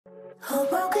A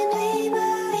broken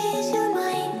dreamer is your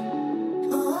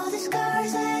mind. All the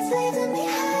scars let's leave them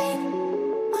behind.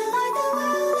 We light the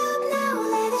world up now,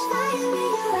 let this fire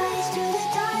in your eyes. Through the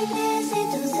darkness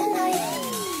into the night.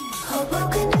 A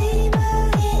broken dreamer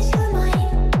is your mind.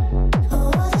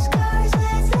 All the scars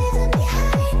let's leave them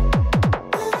behind.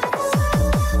 We light the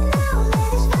world up now, let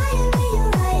this fire in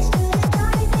your eyes. Through the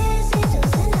darkness into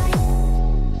the night.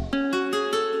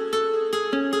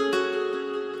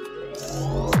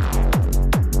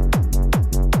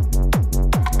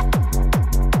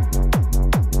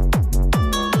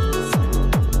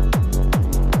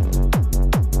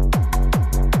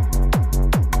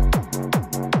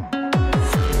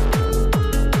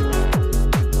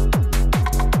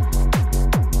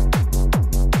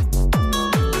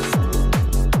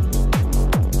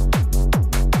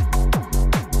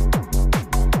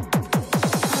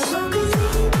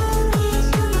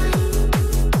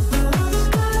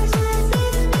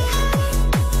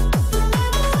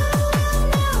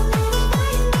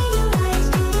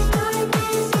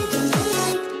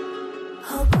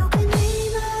 A broken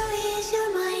dreamer is your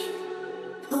mind.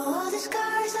 All the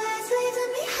scars let's leave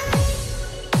them behind.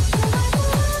 We light the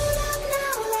world up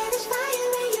now, let this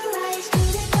fire in your eyes.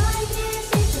 Through the darkness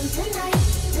into the night.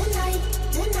 The night,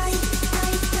 the night,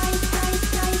 night, night, night,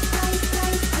 night, night,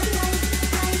 night, night,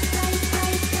 night, night,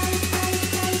 night, night, night,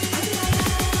 night, night.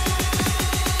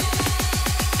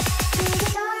 Through the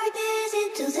darkness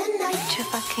into the night. Your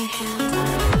fucking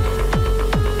hands.